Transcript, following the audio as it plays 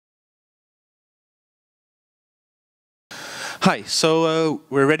Hi, so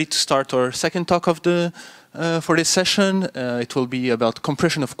we're ready to start our second talk of the for this session. It will be about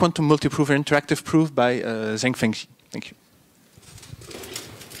compression of quantum multiprover interactive proof by Zhengfeng Ji. Thank you.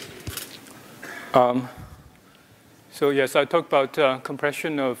 So yes, I talked about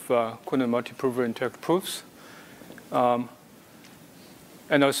compression of quantum multiprover interactive proofs. And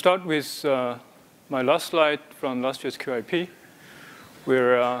I'll start with my last slide from last year's QMIP,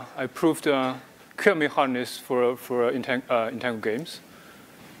 where I proved QMIP hardness for entangled games.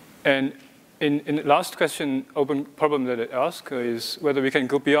 And in the last question, open problem that I asked is whether we can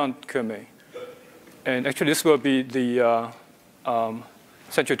go beyond QMIP. And actually, this will be the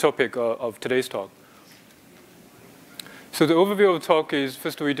central topic of today's talk. So the overview of the talk is,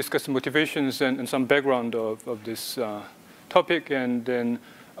 first we discuss the motivations and some background of this topic, and then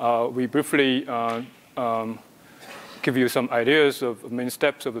we briefly give you some ideas of main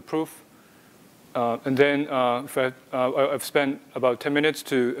steps of the proof. And then I've spent about 10 minutes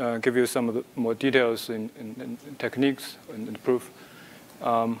to give you some of the more details in techniques in the proof.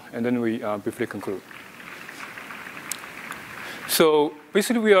 And then we briefly conclude. So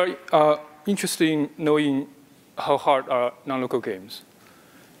basically, we are interested in knowing how hard are non-local games.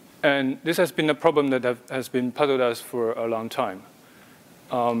 And this has been a problem that has been puzzled us for a long time.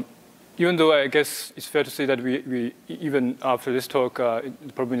 Even though I guess it's fair to say that we even after this talk,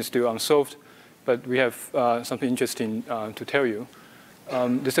 the problem is still unsolved, but we have something interesting to tell you.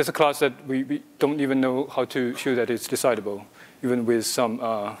 This is a class that we don't even know how to show that it's decidable, even with some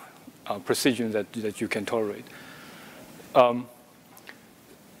precision that you can tolerate.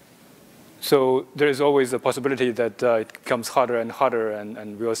 So there is always a possibility that it becomes harder and harder,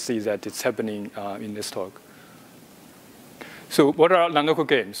 and we'll see that it's happening in this talk. So what are non-local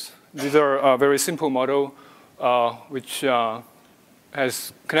games? These are a very simple model which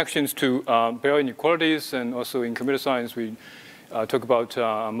has connections to Bell inequalities, and also in computer science we talk about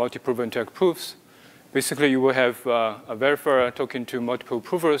multi-prover interactive proofs. Basically, you will have a verifier talking to multiple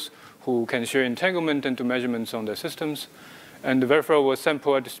provers who can share entanglement and do measurements on their systems. And the verifier will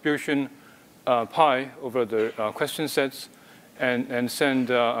sample a distribution pi over the question sets and send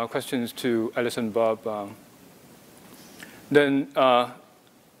questions to Alice and Bob. Then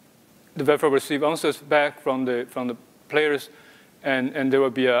the verifier will receive answers back from the players, and there will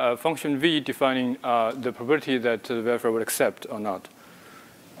be a function v defining the probability that the verifier will accept or not,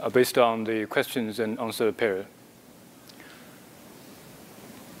 based on the questions and answer pair.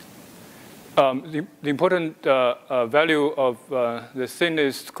 The important value of this thing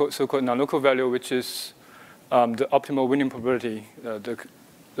is so-called non-local value, which is the optimal winning probability, the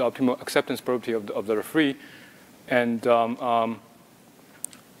optimal acceptance probability of the referee. And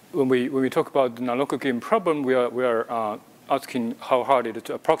when we talk about the non-local game problem, we are asking how hard it is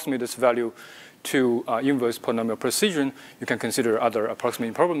to approximate this value to inverse polynomial precision. You can consider other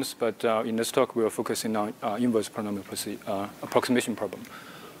approximating problems, but in this talk, we are focusing on inverse polynomial approximation problem.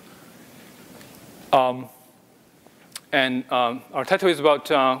 And our title is about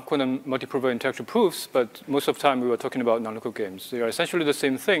quantum multiprover interactive proofs, but most of the time we were talking about non-local games. They are essentially the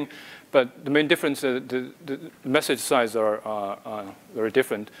same thing, but the main difference is the message size are very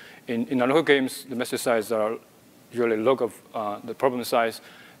different. In non-local games, the message size are usually log of the problem size,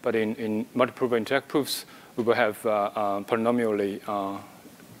 but in multiprover interactive proofs, we will have polynomially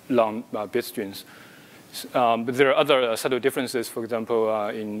long bit strings. But there are other subtle differences. For example,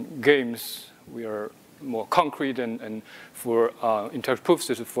 in games, we are more concrete, and for interactive proofs,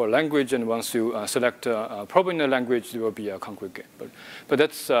 this is for language, and once you select a problem in a language, there will be a concrete game. But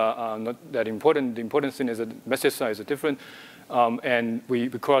that's not that important. The important thing is that the message size is different, and we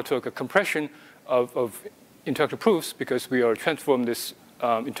require to a compression of interactive proofs, because we are transform this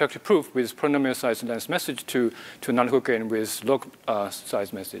interactive proof with polynomial size length message to non-local game with log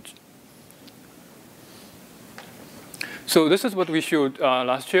size message. So this is what we showed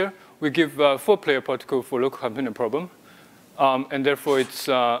last year. We give 4-player particle for local component problem, and therefore its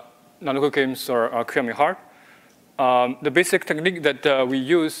non-local games are QMIP hard. The basic technique that we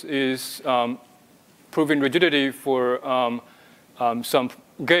use is proving rigidity for some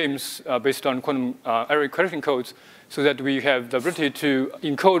games based on quantum array correction codes, so that we have the ability to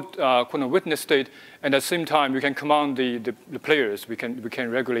encode quantum witness state, and at the same time we can command the players. We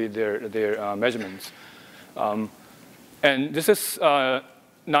can regulate their measurements, and this is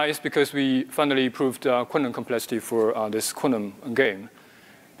nice because we finally proved quantum complexity for this quantum game.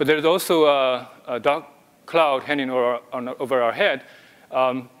 But there's also a dark cloud hanging over our head,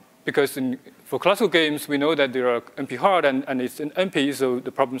 because for classical games, we know that there are NP hard, and it's an NP, so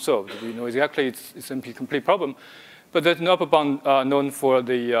the problem solved. We know exactly it's NP complete problem. But there's no upper bound known for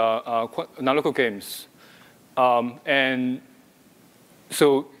the non-local games. And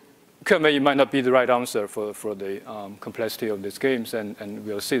so QMA might not be the right answer for the complexity of these games, and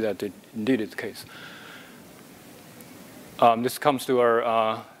we'll see that it indeed is the case. This comes to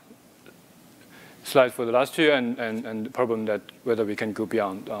our slide for the last year, and the problem that whether we can go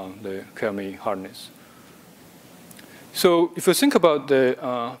beyond the QMA hardness. So if you think about the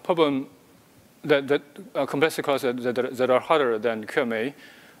problem that complexity classes that are harder than QMA,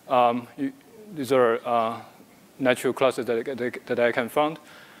 these are natural classes that I can find.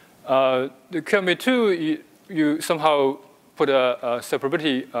 The QMA2, you somehow put a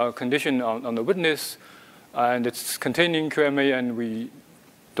separability condition on the witness, and it's containing QMA, and we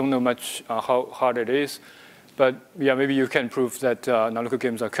don't know much how hard it is. But yeah, maybe you can prove that nonlocal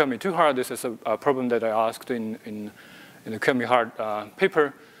games are QMA2 hard. This is a problem that I asked in the QMI-hard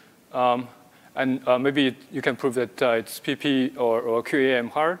paper. And maybe you can prove that it's PP or QAM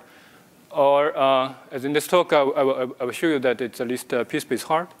hard. Or as in this talk, I will show you that it's at least P-space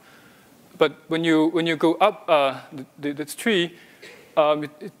hard. But when you go up this tree,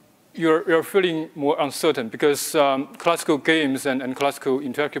 you're feeling more uncertain because classical games and classical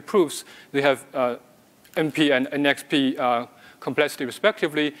interactive proofs, they have MP and NEXP complexity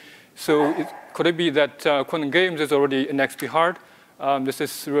respectively. So could it be that quantum games is already NEXP-hard? This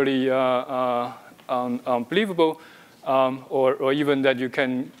is really unbelievable. Or even that you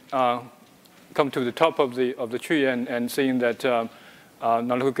can come to the top of the tree and saying that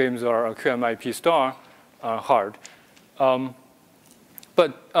nonlocal games are QMIP star hard.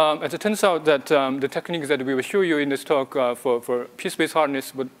 But as it turns out that the techniques that we will show you in this talk for P-space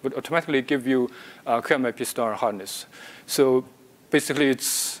hardness would automatically give you QMIP star hardness. So basically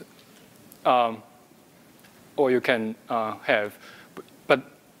it's all you can have. But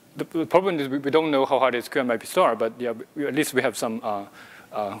the problem is we don't know how hard is QMIP star, but yeah, at least we have some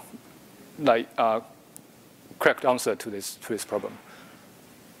correct answer to this problem.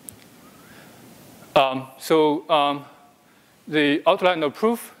 The outline of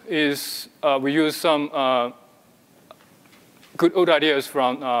proof is we use some good old ideas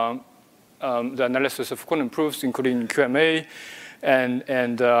from the analysis of quantum proofs, including QMA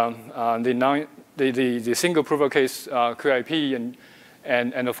and the single prover case QIP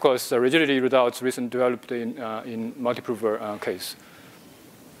and of course rigidity results recently developed in multi-prover case.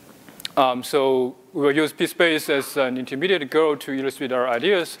 So we will use P-space as an intermediate goal to illustrate our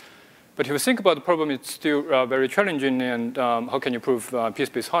ideas. But if you think about the problem, it's still very challenging. And how can you prove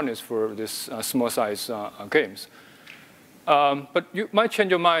P-space hardness for this small size games? But you might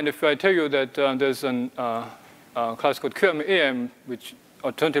change your mind if I tell you that there's a class called QMAM, which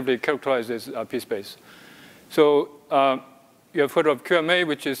alternatively characterizes P-space. So you have heard of QMA,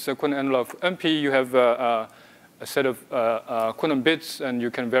 which is a quantum analog of MP. You have a set of quantum bits, and you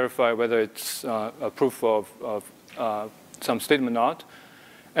can verify whether it's a proof of some statement or not.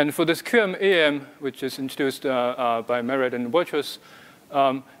 And for this QMAM, which is introduced by Merritt and Virtuous,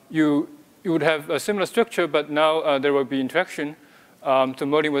 you would have a similar structure, but now there will be interaction. So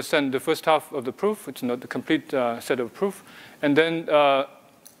Merlin will send the first half of the proof, which is not the complete set of proof. And then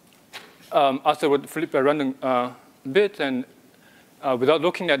Arthur would flip a random bit and without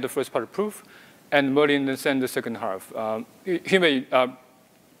looking at the first part of proof, and Merlin then send the second half. He may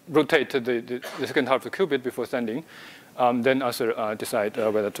rotate the second half of the qubit before sending. Then Arthur decide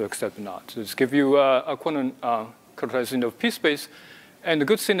whether to accept or not. So this gives you a quantum characterization of P-space. And the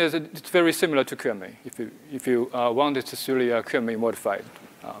good thing is that it's very similar to QMA. If you want, it's really QMA modified.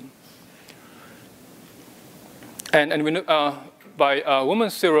 And we know, by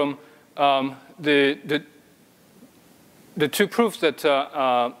Woman's theorem, the two proofs that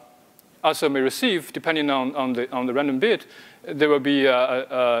Arthur may receive, depending on the random bit, there will be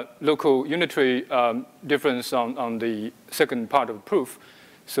a local unitary difference on the second part of the proof.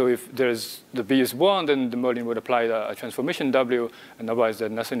 So if there's the B is 1, then the Merlin would apply a transformation W, and otherwise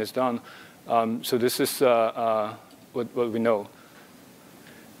then nothing is done. So this is what we know.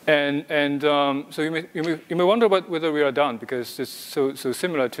 And so you may wonder whether we are done, because it's so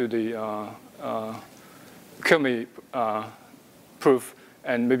similar to the QMA proof.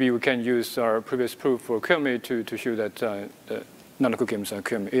 And maybe we can use our previous proof for QMA to show that nonlocal games are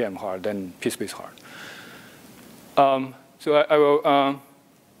QMAM hard than P-space hard. So I will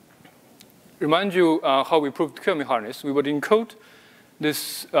remind you how we proved QMA hardness. We would encode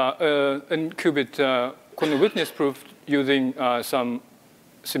this n-qubit quantum witness proof using some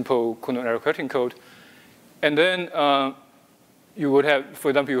simple quantum error correcting code. And then you would have,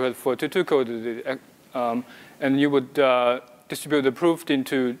 for example, you have 422 code, and you would distribute the proof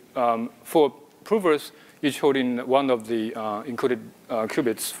into 4 provers, each holding one of the encoded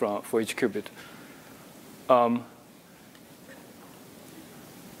qubits for each qubit.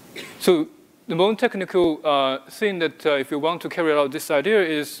 So the more technical thing that if you want to carry out this idea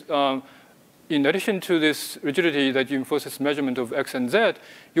is, in addition to this rigidity that enforces measurement of x and z,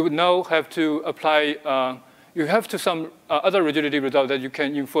 you would now have to apply, you have to some other rigidity result that you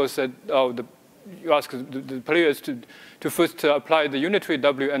can enforce that, you ask the players to first apply the unitary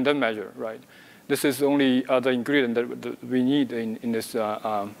w and then measure, right? This is the only other ingredient that we need in this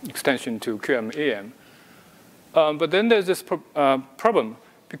extension to QMAM. But then there's this problem,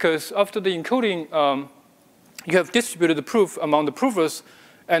 because after the encoding, you have distributed the proof among the provers,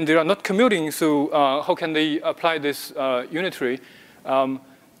 and they are not commuting, so how can they apply this unitary?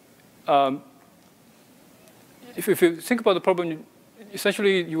 If you think about the problem,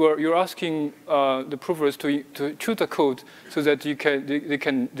 essentially you're asking the provers to choose a code so that they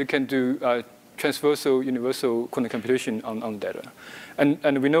can do transversal universal quantum computation on data,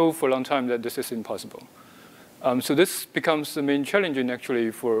 and we know for a long time that this is impossible. So this becomes the main challenge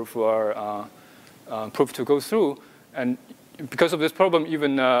actually for our proof to go through, and because of this problem,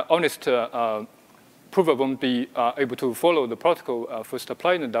 even honest prover won't be able to follow the protocol, first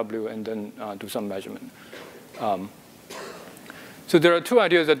applying the W and then do some measurement. So there are two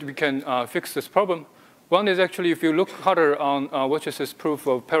ideas that we can fix this problem. One is actually, if you look harder on Watch's proof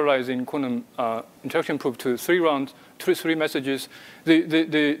of parallelizing quantum interaction proof to three messages,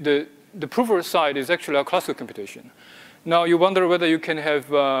 the prover side is actually a classical computation. Now you wonder whether you can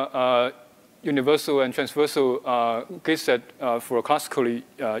have universal and transversal gate set for a classically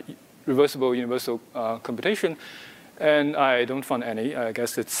reversible universal computation, and I don't find any. I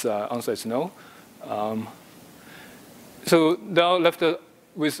guess its answer is no. So now left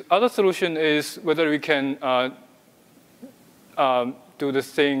with other solution is whether we can do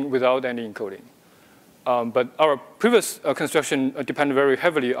this thing without any encoding. But our previous construction depended very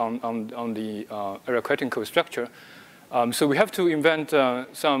heavily on the error-correcting code structure. So we have to invent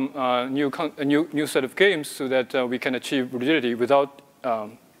some new set of games so that we can achieve rigidity without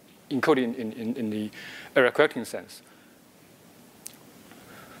encoding in the error-correcting sense.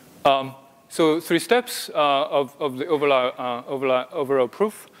 So three steps of the overall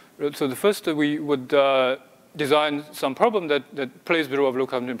proof. So the first, we would design some problem that plays the role of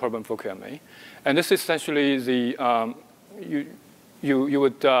local computing problem for QMA. And this is essentially the, you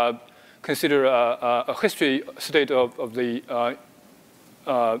would consider a history state of the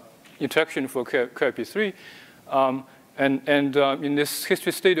interaction for QIP3. And in this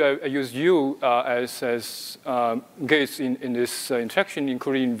history state, I use U as gates in this interaction,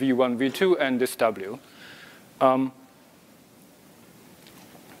 including V1, V2, and this W.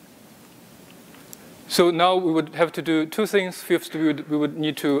 So now we would have to do two things. First, we would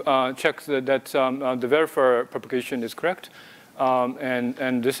need to check that the verifier propagation is correct.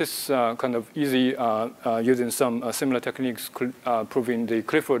 And this is kind of easy using some similar techniques proving the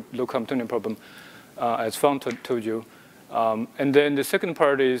Clifford local Hamiltonian problem, as Fang told you. And then the second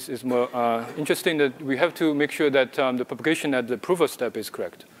part is more interesting, that we have to make sure that the propagation at the prover step is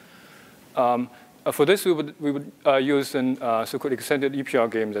correct. For this, we would use a so-called extended EPR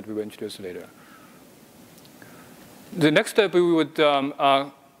game that we will introduce later. The next step, we would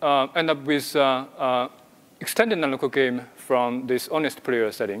end up with extended nonlocal game from this honest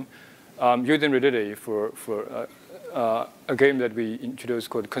player setting, using rigidity for a game that we introduced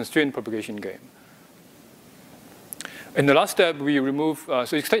called constrained propagation game. In the last step, we remove,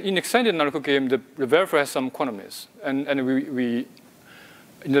 so in extended nonlocal game, the verifier has some quantumness. And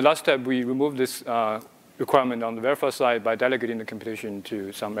in the last step, we remove this requirement on the verifier side by delegating the computation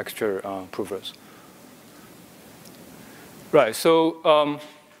to some extra provers. Right, so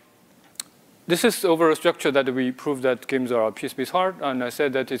this is the overall structure that we prove that games are PSP-hard. And I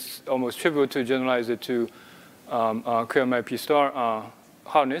said that it's almost trivial to generalize it to QMIP star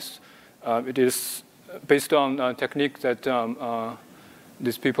hardness. It is based on a technique that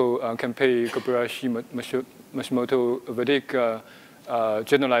these people, Kempei, Kobayashi, Mashimoto, Vedic,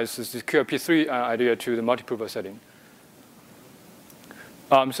 generalizes the QRP3 idea to the multi-prover setting.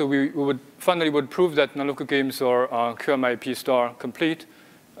 So we would finally prove that nonlocal games are QMIP star complete,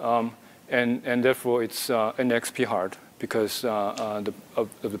 and therefore it's NEXP-hard because of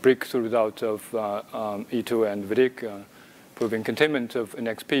the breakthrough result of Ito and Vedic proving containment of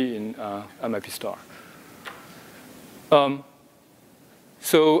NXP in MIP star.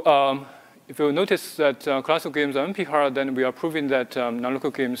 So if you notice that classical games are NP-hard, then we are proving that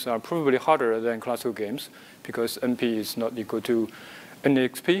nonlocal games are provably harder than classical games because NP is not equal to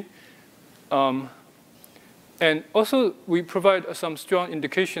NXP. And also, we provide some strong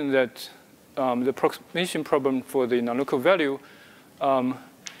indication that the approximation problem for the nonlocal value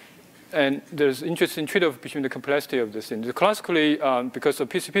and there's interesting trade-off between the complexity of this thing. Classically, because of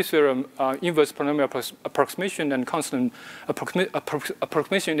PCP theorem, inverse polynomial approximation and constant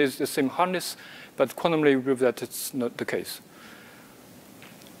approximation is the same hardness, but quantumly we prove that it's not the case.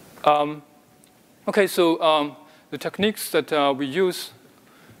 Okay, so the techniques that we use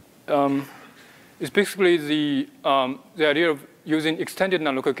is basically the idea of using extended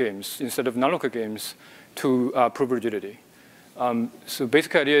nonlocal games instead of nonlocal games to prove rigidity. So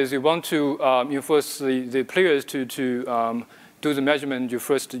basic idea is you want to enforce the players to do the measurement. You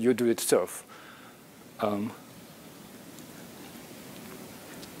do it yourself.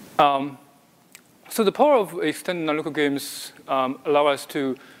 So the power of extended nonlocal games allow us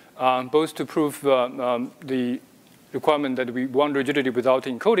to both to prove the requirement that we want rigidity without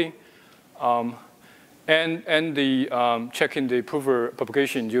encoding, and the checking the prover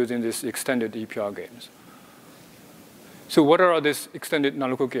propagation using these extended EPR games. So what are these extended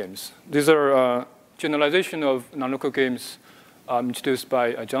nonlocal games? These are generalization of nonlocal games introduced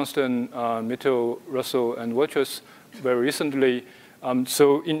by Johnston, Mittel, Russell, and Watchus very recently.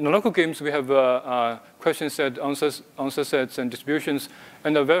 So in nonlocal games, we have question set, answer sets, and distributions,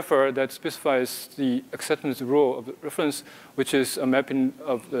 and a verifier that specifies the acceptance rule of the reference, which is a mapping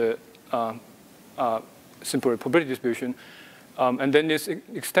of the simple probability distribution. And then this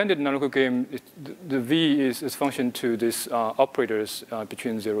extended nonlocal game, the V is function to these operators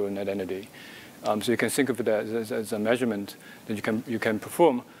between 0 and identity. So you can think of it as a measurement that you can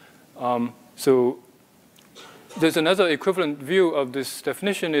perform. So there's another equivalent view of this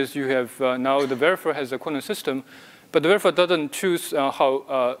definition is you have now the verifier has a quantum system, but the verifier doesn't choose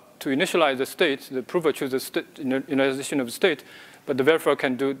how to initialize the state. The prover chooses the initialization of the state, but the verifier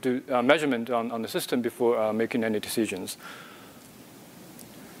can do measurement on the system before making any decisions.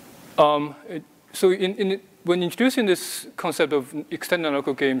 So when introducing this concept of extended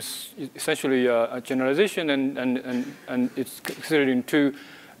nonlocal games, essentially a generalization, and it's considered in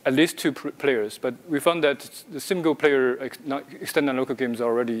at least two players. But we found that the single player extended nonlocal games are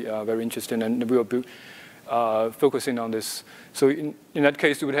already very interesting, and we will be focusing on this. So in that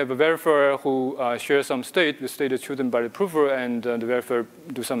case, you would have a verifier who shares some state. The state is chosen by the prover, and the verifier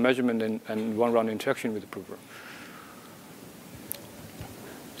do some measurement and one-round interaction with the prover.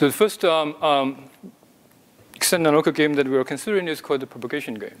 So the first extended nonlocal game that we are considering is called the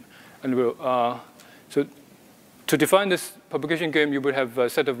propagation game. And so to define this propagation game, you would have a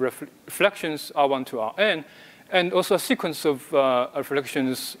set of reflections R1 to Rn, and also a sequence of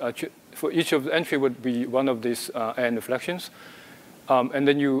reflections for each of the entry would be one of these n reflections. And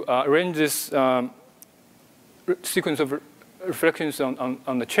then you arrange this sequence of reflections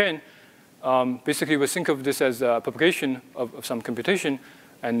on the chain. Basically, we think of this as a propagation of some computation,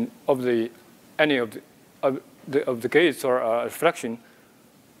 and of any of the gates or a reflection.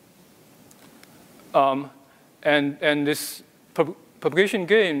 And this propagation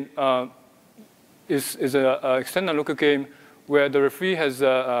game is an extended nonlocal game where the referee has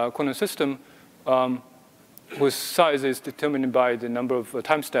a quantum system whose size is determined by the number of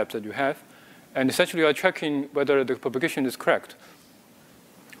time steps that you have. And essentially, you are checking whether the propagation is correct.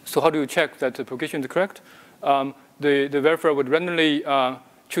 So how do you check that the propagation is correct? The verifier would randomly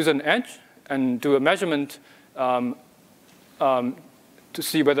choose an edge and do a measurement to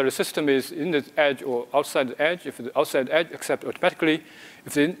see whether the system is in the edge or outside the edge. If the outside edge, accept automatically.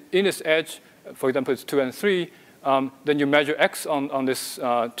 If it's in this edge, for example, it's 2 and 3, then you measure x on this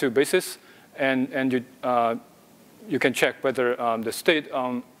two bases, and you can check whether the state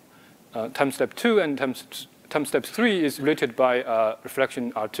on time step 2 and time step 3 is related by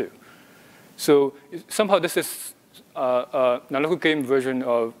reflection R2. So somehow this is a nonlocal game version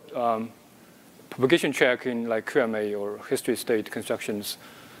of propagation check in like QMA or history state constructions.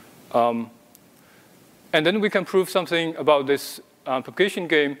 And then we can prove something about this propagation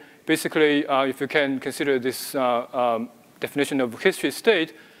game. Basically, if you can consider this definition of history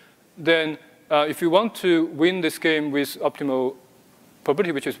state, then if you want to win this game with optimal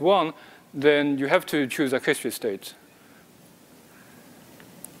probability, which is 1, then you have to choose a history state.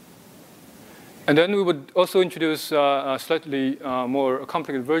 And then we would also introduce a slightly more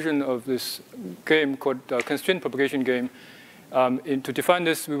complicated version of this game called constraint propagation game. To define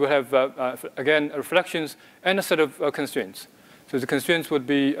this, we will have, again, reflections and a set of constraints. So the constraints would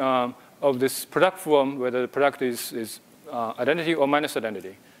be of this product form, where the product is identity or minus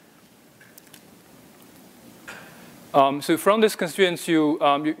identity. So from these constraints, you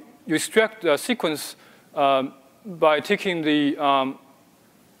extract a sequence by taking the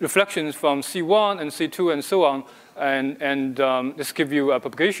reflections from C1 and C2 and so on, and this gives you a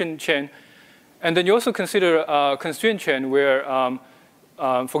propagation chain. And then you also consider a constraint chain where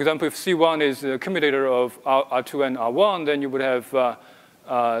for example, if C1 is the accumulator of R2 and R1, then you would have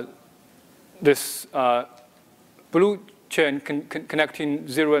this blue chain connecting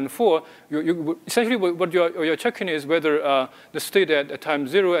 0 and 4. Essentially, what you're checking is whether the state at time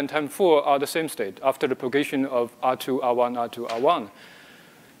 0 and time 4 are the same state after the propagation of R2, R1, R2, R1.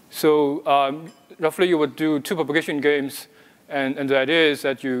 So roughly, you would do 2 propagation games, and the idea is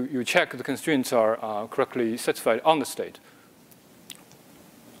that you check the constraints are correctly satisfied on the state.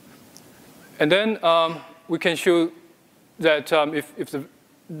 And then we can show that if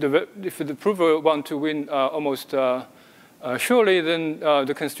the prover want to win almost surely, then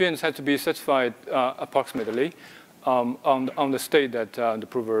the constraints have to be satisfied approximately on the state that the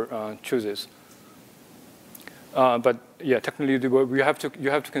prover chooses. But yeah, technically, you have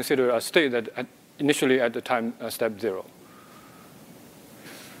to consider a state that initially at the time step 0.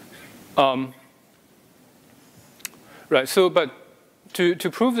 Right. So, but to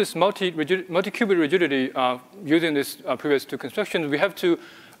prove this multi-qubit rigidity using this previous 2 constructions, we have to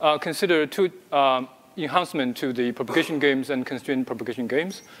consider 2 enhancement to the propagation games and constrained propagation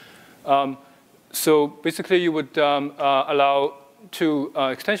games. So basically, you would allow 2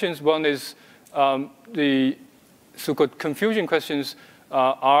 extensions. One is the so-called confusion questions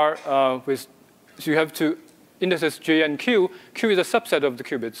are with, so you have 2 indices J and Q. Q is a subset of the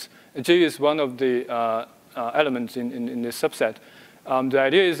qubits. J is one of the elements in this subset. The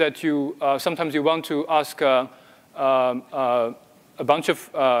idea is that you sometimes you want to ask a bunch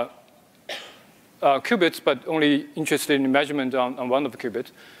of qubits, but only interested in measurement on one of the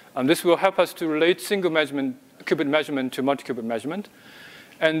qubits. This will help us to relate single qubit measurement to multi-qubit measurement.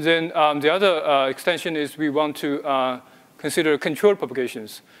 And then the other extension is we want to consider control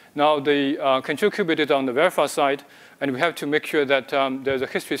propagations. Now the control qubit is on the verify side, and we have to make sure that there's a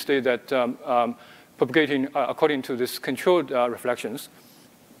history state that propagating according to this controlled reflections.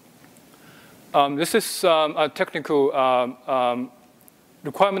 This is a technical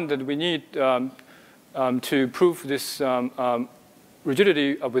requirement that we need to prove this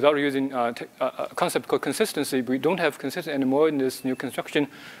rigidity without using a concept called consistency. We don't have consistency anymore in this new construction,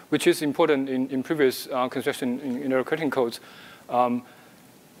 which is important in previous construction in error correcting codes. And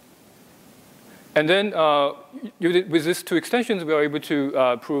then with these 2 extensions, we are able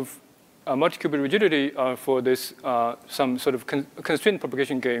to prove multi-qubit rigidity for this some sort of constrained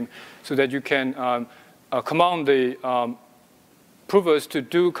propagation game, so that you can command the provers to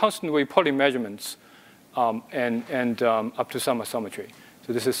do constant wave Pauli measurements and up to some isometry.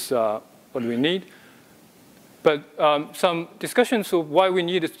 So this is what we need. But some discussions of why we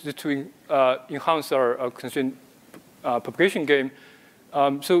need it to enhance our constrained propagation game.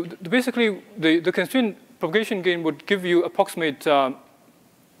 So basically, the constrained propagation game would give you approximate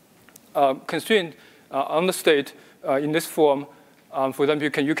constraint on the state in this form. For example,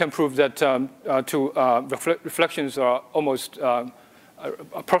 you can prove that 2 reflections are almost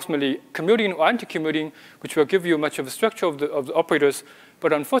approximately commuting or anti-commuting, which will give you much of a structure of the operators.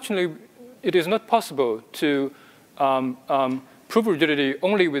 But unfortunately, it is not possible to prove rigidity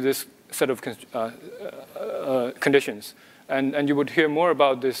only with this set of conditions. And you would hear more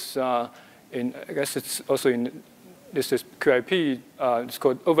about this in, I guess it's also in this is QIP, it's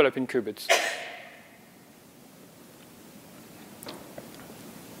called overlapping qubits.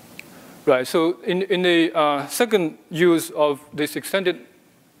 Right, so in the second use of this extended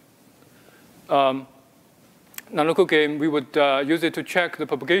nonlocal game, we would use it to check the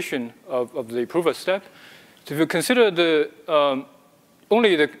propagation of the prover step. So if you consider the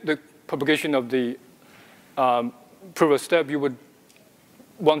only the propagation of the prover step, you would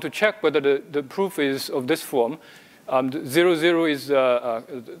want to check whether the proof is of this form. 0, 0 is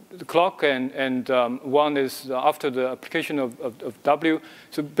the clock, and 1 is after the application of W.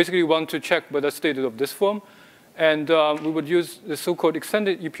 So basically, we want to check whether the state is of this form. And we would use the so-called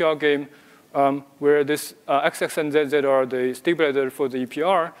extended EPR game, where this XX and ZZ are the stabilizer for the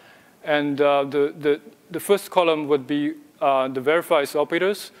EPR. And the first column would be the verifies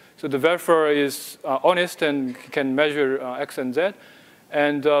operators. So the verifier is honest and can measure X and Z.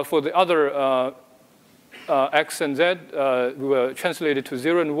 And for the other X and Z, we will translate it to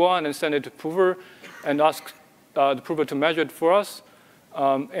 0 and 1 and send it to prover and ask the prover to measure it for us.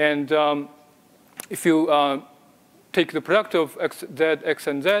 If you take the product of X, Z, X,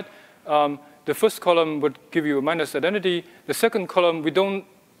 and Z, the first column would give you a minus identity. The second column, we don't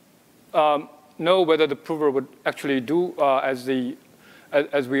know whether the prover would actually do as we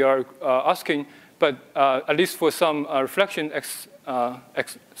are asking, but at least for some reflection,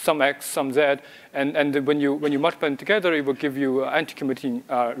 some X, some Z, and when you multiply them together, it will give you anti-commuting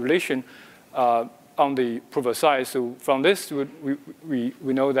relation on the prover side. So from this, we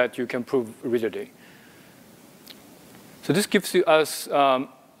know that you can prove rigidity. So this gives you us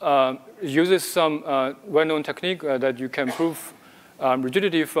uses some well-known technique that you can prove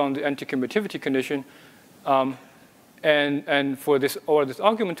rigidity from the anti-commutativity condition. And for this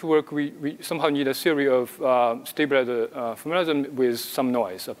argument to work, we somehow need a series of stabilizer formalism with some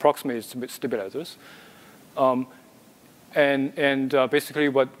noise, approximate stabilizers. Basically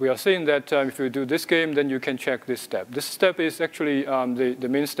what we are saying that if you do this game, then you can check this step. This step is actually the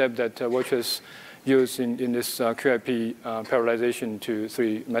main step that watchers use in this QMIP parallelization to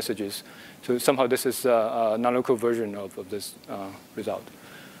 3 messages. So somehow this is a nonlocal version of this result.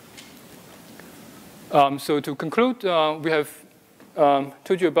 So to conclude, we have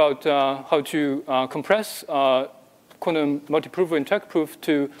told you about how to compress quantum multi-prover interactive proof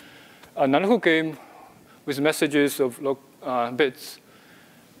to a nonlocal game with messages of log bits.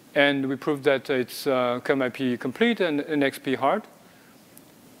 And we proved that it's QMIP complete and NEXP-hard.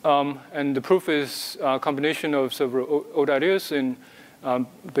 And the proof is a combination of several old ideas in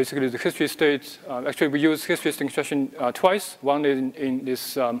basically the history state. Actually, we use history state construction twice. One in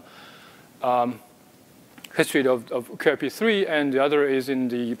this history of QMIP3, and the other is in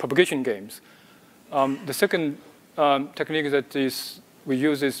the propagation games. The second technique that we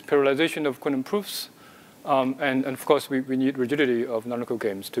use is parallelization of quantum proofs. And of course, we need rigidity of nonlocal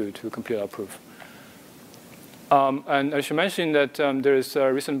games to complete our proof. And I should mention that there is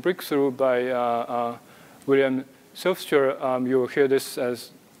a recent breakthrough by William Silvster. You will hear this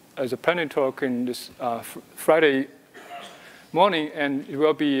as a plenary talk in this Friday morning, and it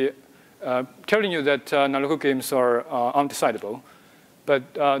will be telling you that nonlocal games are undecidable.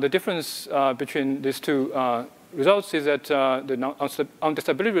 But the difference between these 2 results is that the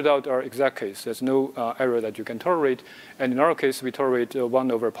undecidability results are exact case. There's no error that you can tolerate. And in our case, we tolerate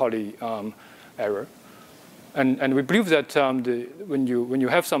 1 over poly error. And we believe that when you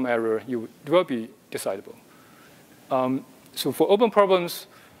have some error, it will be decidable. So for open problems,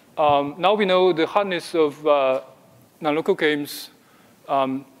 now we know the hardness of nonlocal games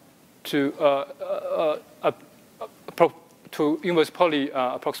to inverse Pauli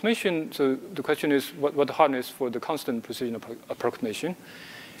approximation. So the question is, what the hardness for the constant precision approximation?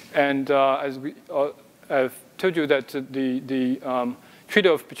 And as we have told you that the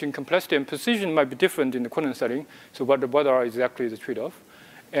trade-off between complexity and precision might be different in the quantum setting. So what are exactly the trade-off?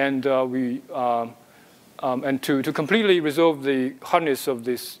 And and to completely resolve the hardness of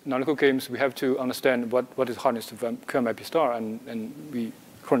these nonlocal games, we have to understand what is hardness of QMIP star, and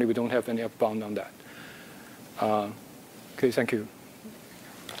currently we don't have any upper bound on that. Okay, thank you.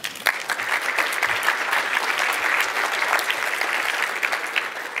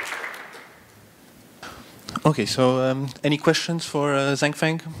 Okay, so any questions for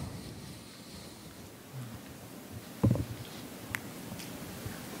Zhengfeng?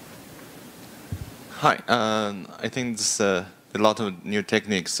 Hi, I think this a lot of new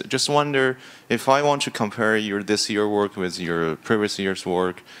techniques. Just wonder if I want to compare your this year work with your previous year's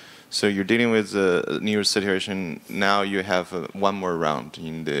work. So you're dealing with a new situation. Now you have 1 more round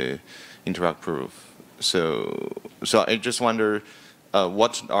in the interact proof. So I just wonder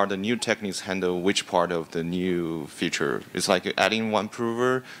what are the new techniques handle which part of the new feature? It's like adding 1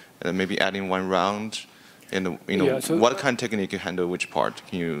 prover and maybe adding 1 round. And Yeah, so what kind of technique you handle which part?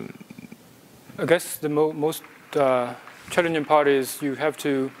 Can you? I guess the most challenging part is you have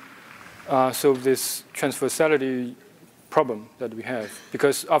to solve this transversality problem that we have,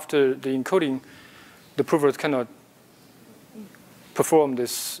 because after the encoding, the provers cannot perform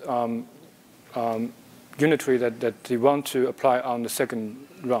this unitary that they want to apply on the second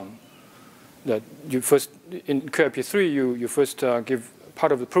run. That you first, in QMIP3, you first give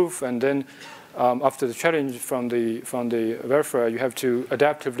part of the proof, and then after the challenge from the verifier, you have to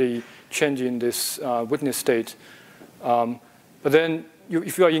adaptively change in this witness state. But then,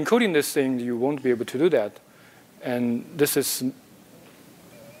 if you are encoding this thing, you won't be able to do that. And this is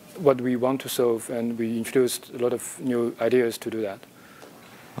what we want to solve, and we introduced a lot of new ideas to do that.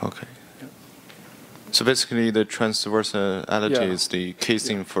 Okay. Yeah. So basically, the transversality is the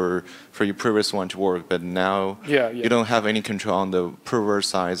casing for your previous one to work, but now you don't have any control on the prover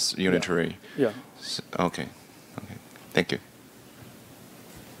size unitary. Yeah. So, okay. Okay. Thank you.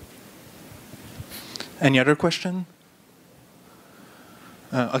 Any other question?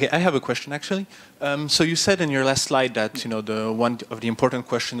 Okay, I have a question actually. So you said in your last slide that the one of the important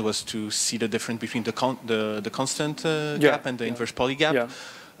questions was to see the difference between the constant gap and the inverse Pauli gap.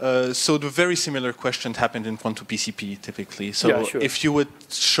 Yeah. So the very similar question happened in quantum PCP typically. So yeah, sure. if you would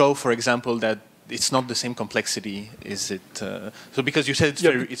show, for example, that it's not the same complexity, is it? So because you said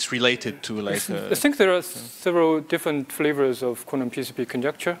it's related to like. I think there are several different flavors of quantum PCP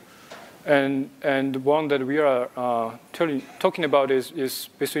conjecture, and the one that we are talking about is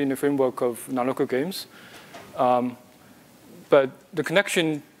basically in the framework of nonlocal games. But the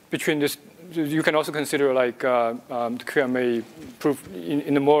connection between this, you can also consider like the QMA proof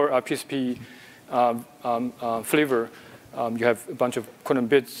in the more PCP flavor. You have a bunch of quantum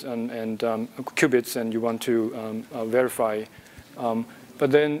bits and qubits, and you want to verify.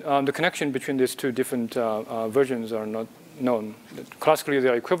 But then the connection between these two different versions are not known. Classically, they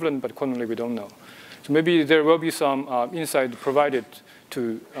are equivalent, but quantumly, we don't know. So maybe there will be some insight provided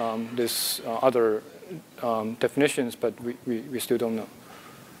to this other definitions, but we still don't know.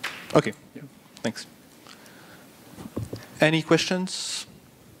 OK, yeah. Thanks. Any questions?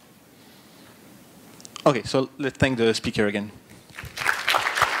 OK, so let's thank the speaker again.